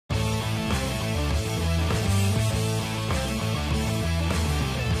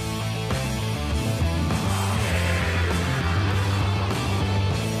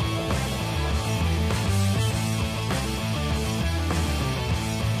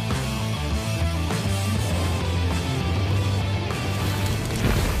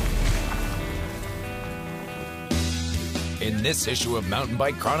In this issue of Mountain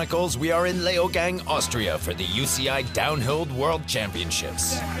Bike Chronicles, we are in Leogang, Austria for the UCI Downhill World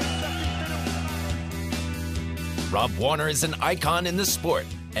Championships. Rob Warner is an icon in the sport,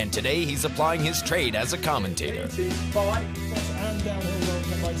 and today he's applying his trade as a commentator.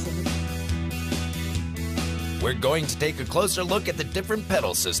 We're going to take a closer look at the different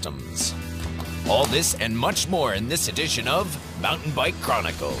pedal systems. All this and much more in this edition of Mountain Bike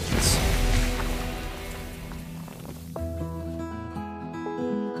Chronicles.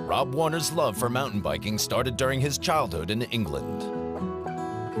 Rob Warner's love for mountain biking started during his childhood in England.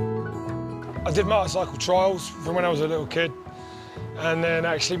 I did motorcycle trials from when I was a little kid. And then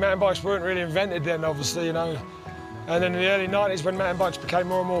actually mountain bikes weren't really invented then, obviously, you know. And then in the early 90s when mountain bikes became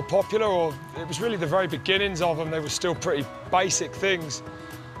more and more popular, or it was really the very beginnings of them, they were still pretty basic things.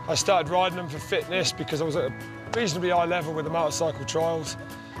 I started riding them for fitness because I was at a reasonably high level with the motorcycle trials.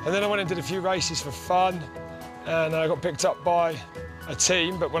 And then I went and did a few races for fun, and I got picked up by a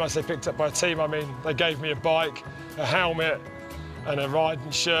team. But when I say picked up by a team, I mean they gave me a bike, a helmet, and a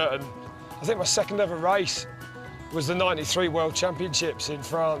riding shirt. And I think my second ever race was the '93 World Championships in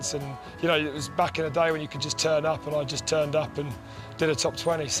France. And you know, it was back in the day when you could just turn up, and I just turned up and did a top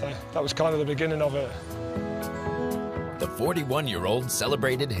 20. So that was kind of the beginning of it. The 41-year-old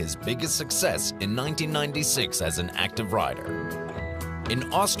celebrated his biggest success in 1996 as an active rider.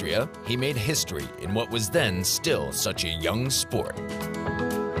 In Austria, he made history in what was then still such a young sport.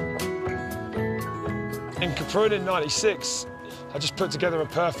 In Capri in '96, I just put together a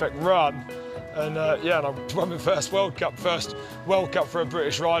perfect run. And yeah, and I won my first World Cup for a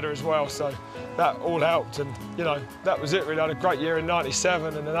British rider as well. So that all helped, and you know, that was it really. I had a great year in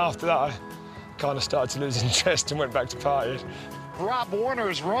 '97, and then after that I kind of started to lose interest and went back to partying. Rob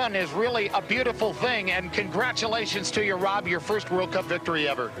Warner's run is really a beautiful thing, and congratulations to you, Rob, your first World Cup victory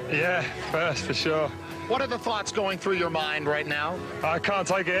ever. Yeah, first for sure. What are the thoughts going through your mind right now? I can't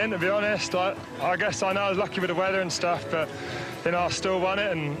take it in, to be honest. I guess I know I was lucky with the weather and stuff, but you know, I still won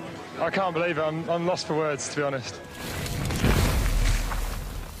it, and I can't believe it. I'm lost for words, to be honest.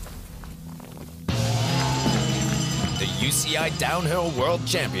 The UCI Downhill World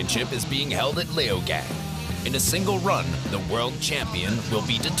Championship is being held at Leogang. In a single run, the world champion will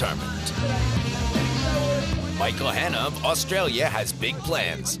be determined. Michael Hanna of Australia has big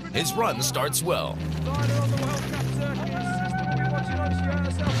plans. His run starts well.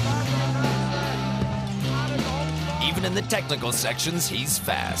 Even in the technical sections, he's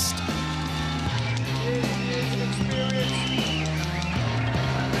fast.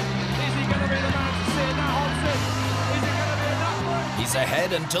 He's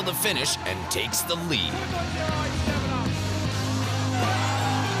ahead until the finish and takes the lead.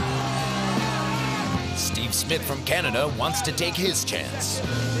 Steve Smith from Canada wants to take his chance.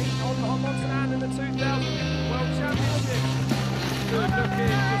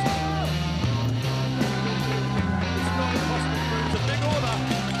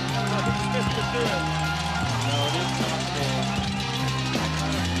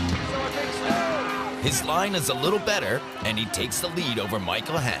 His line is a little better, and he takes the lead over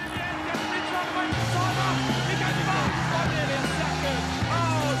Michael Hanna.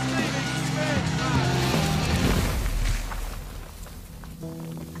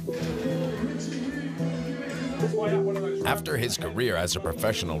 After his career as a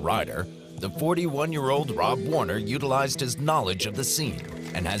professional rider, the 41-year-old Rob Warner utilized his knowledge of the scene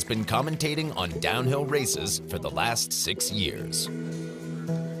and has been commentating on downhill races for the last 6 years.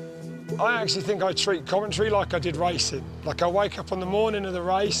 I actually think I treat commentary like I did racing. Like I wake up on the morning of the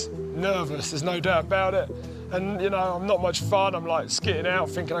race, nervous, there's no doubt about it. And you know, I'm not much fun, I'm like skitting out,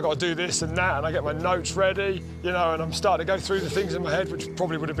 thinking I got to do this and that, and I get my notes ready, you know, and I'm starting to go through the things in my head, which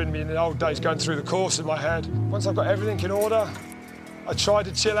probably would have been me in the old days, going through the course in my head. Once I've got everything in order, I try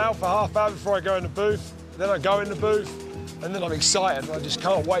to chill out for half hour before I go in the booth. Then I go in the booth, and then I'm excited, and I just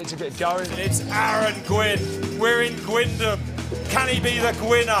can't wait to get going. It's Aaron Gwyn. We're in Gwindom. Can he be the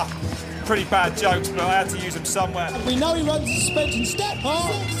Gwinner? Pretty bad jokes, but I had to use them somewhere. We know he runs a suspension step. 6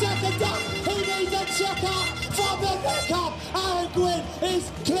 seconds up. He needs a check up from the pickup. Aaron Gwyn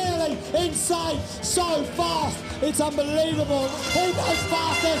is clearly inside so fast. It's unbelievable. He goes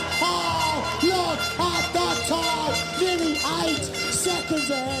fastest. Oh, look at the time. Nearly 8 seconds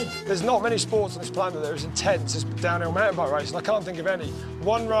ahead. There's not many sports on this planet that are as intense as downhill mountain bike racing. I can't think of any.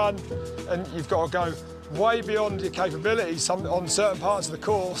 One run, and you've got to go way beyond your capabilities on certain parts of the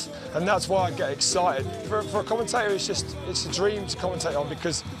course, and that's why I get excited. For a commentator, it's a dream to commentate on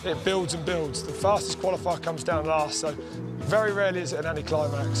because it builds and builds. The fastest qualifier comes down last, so very rarely is it an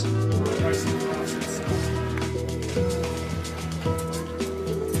anticlimax.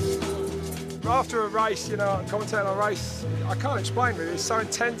 after a race, you know, commentating on a race, I can't explain really. It's so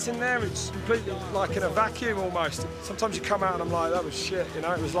intense in there. It's completely like in a vacuum almost. Sometimes you come out and I'm like, that was shit, you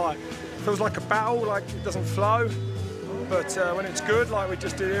know. It was like, feels like a battle, like it doesn't flow. But when it's good, like we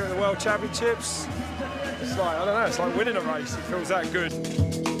just did here at the World Championships, it's like, I don't know, it's like winning a race. It feels that good.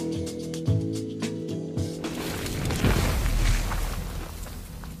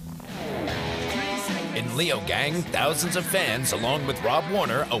 In Leogang, thousands of fans, along with Rob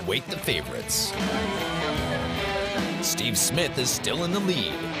Warner, await the favorites. Steve Smith is still in the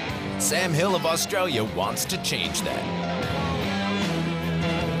lead. Sam Hill of Australia wants to change that.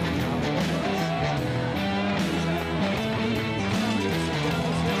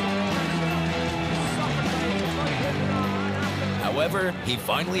 However, he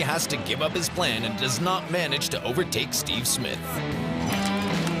finally has to give up his plan and does not manage to overtake Steve Smith.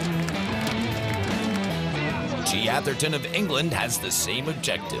 G. Atherton of England has the same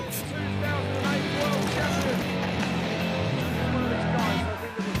objective.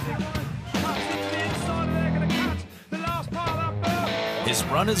 His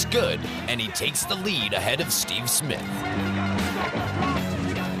run is good, and he takes the lead ahead of Steve Smith.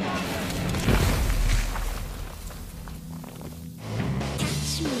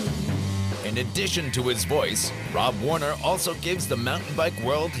 In addition to his voice, Rob Warner also gives the mountain bike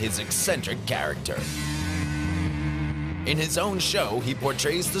world his eccentric character. In his own show, he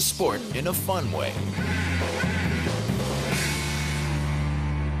portrays the sport in a fun way.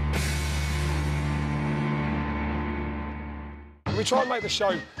 We try and make the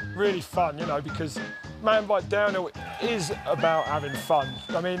show really fun, you know, because mountain bike downhill is about having fun.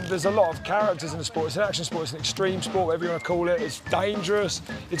 I mean, there's a lot of characters in the sport. It's an action sport, it's an extreme sport, whatever you want to call it. It's dangerous,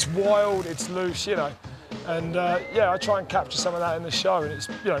 it's wild, it's loose, you know. And yeah, I try and capture some of that in the show. And it's,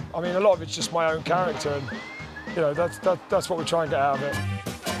 you know, I mean, a lot of it's just my own character, and you know, that's what we try and get out of it.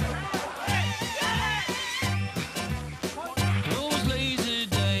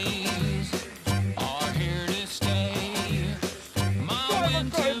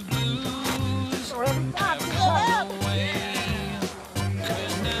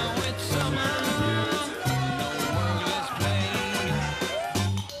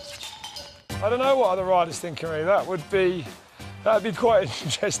 I don't know what other riders think of me. That'd be quite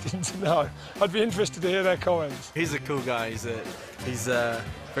interesting to know. I'd be interested to hear their comments. He's a cool guy. He's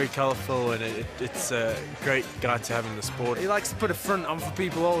very colourful, and it's a great guy to have in the sport. He likes to put a front on for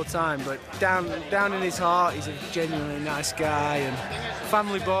people all the time, but down in his heart, he's a genuinely nice guy and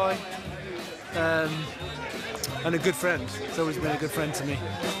family boy, and a good friend. He's always been a good friend to me.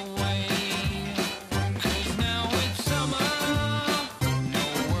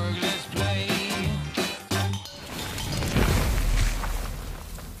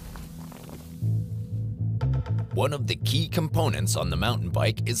 One of the key components on the mountain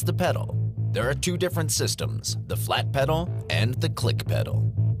bike is the pedal. There are two different systems, the flat pedal and the click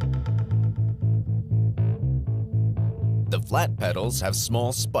pedal. The flat pedals have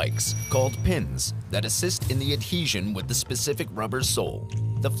small spikes, called pins, that assist in the adhesion with the specific rubber sole.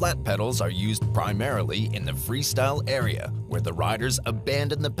 The flat pedals are used primarily in the freestyle area, where the riders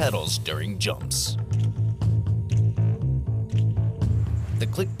abandon the pedals during jumps. The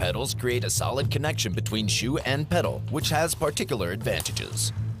click pedals create a solid connection between shoe and pedal, which has particular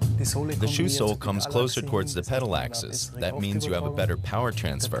advantages. The shoe sole comes closer towards the pedal axis. That means you have a better power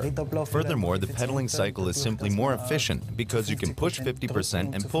transfer. Furthermore, the pedaling cycle is simply more efficient because you can push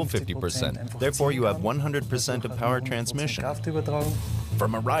 50% and pull 50%. Therefore, you have 100% of power transmission.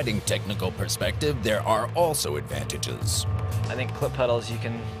 From a riding technical perspective, there are also advantages. I think clip pedals, you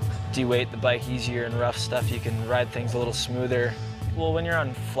can de-weight the bike easier in rough stuff. You can ride things a little smoother. Well, when you're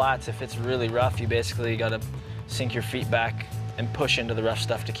on flats, if it's really rough, you basically got to sink your feet back and push into the rough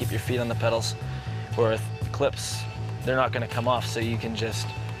stuff to keep your feet on the pedals. Where with clips, they're not going to come off, so you can just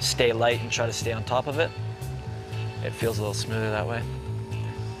stay light and try to stay on top of it. It feels a little smoother that way.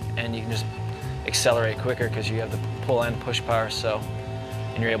 And you can just accelerate quicker because you have the pull and push power,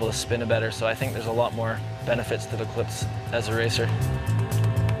 and you're able to spin it better. So I think there's a lot more benefits to the clips as a racer.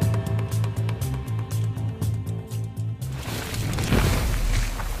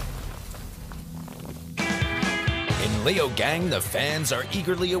 Leogang, the fans are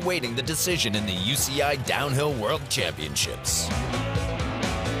eagerly awaiting the decision in the UCI Downhill World Championships.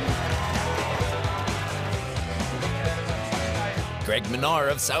 Greg Minnaar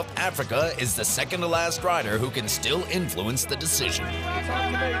of South Africa is the second-to-last rider who can still influence the decision.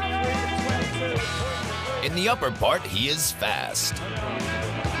 In the upper part, he is fast.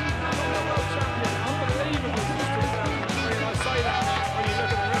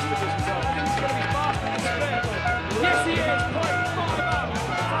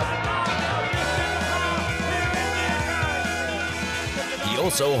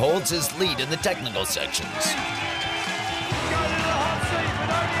 also holds his lead in the technical sections.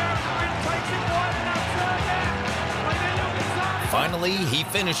 Finally, he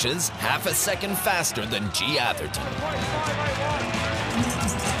finishes half a second faster than G. Atherton.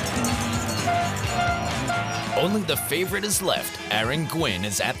 Only the favorite is left. Aaron Gwin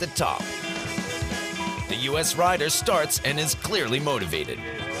is at the top. The U.S. rider starts and is clearly motivated.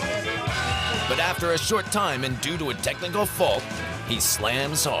 But after a short time and due to a technical fault, he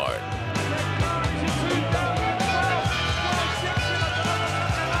slams hard.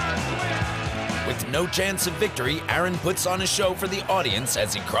 With no chance of victory, Aaron puts on a show for the audience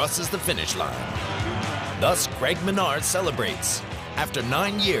as he crosses the finish line. Thus, Greg Menard celebrates. After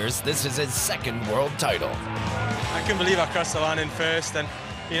 9 years, this is his second world title. I couldn't believe I crossed the line in first, and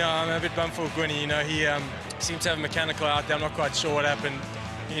I'm a bit bummed for Gwinny. He seemed to have a mechanical out there. I'm not quite sure what happened.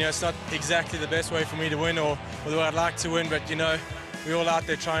 It's not exactly the best way for me to win or the way I'd like to win, but we're all out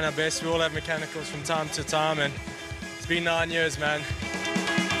there trying our best. We all have mechanicals from time to time, and it's been 9 years, man.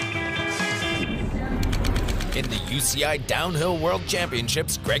 In the UCI Downhill World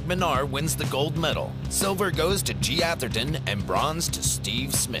Championships, Greg Menard wins the gold medal. Silver goes to G. Atherton and bronze to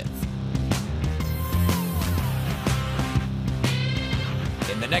Steve Smith.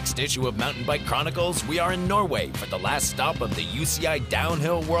 In the next issue of Mountain Bike Chronicles, we are in Norway for the last stop of the UCI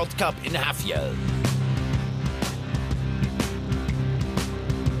Downhill World Cup in Hafjell.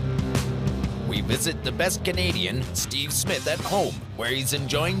 We visit the best Canadian, Steve Smith, at home, where he's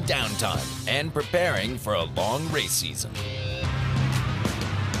enjoying downtime and preparing for a long race season.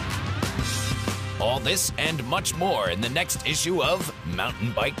 All this and much more in the next issue of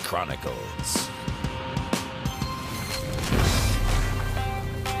Mountain Bike Chronicles.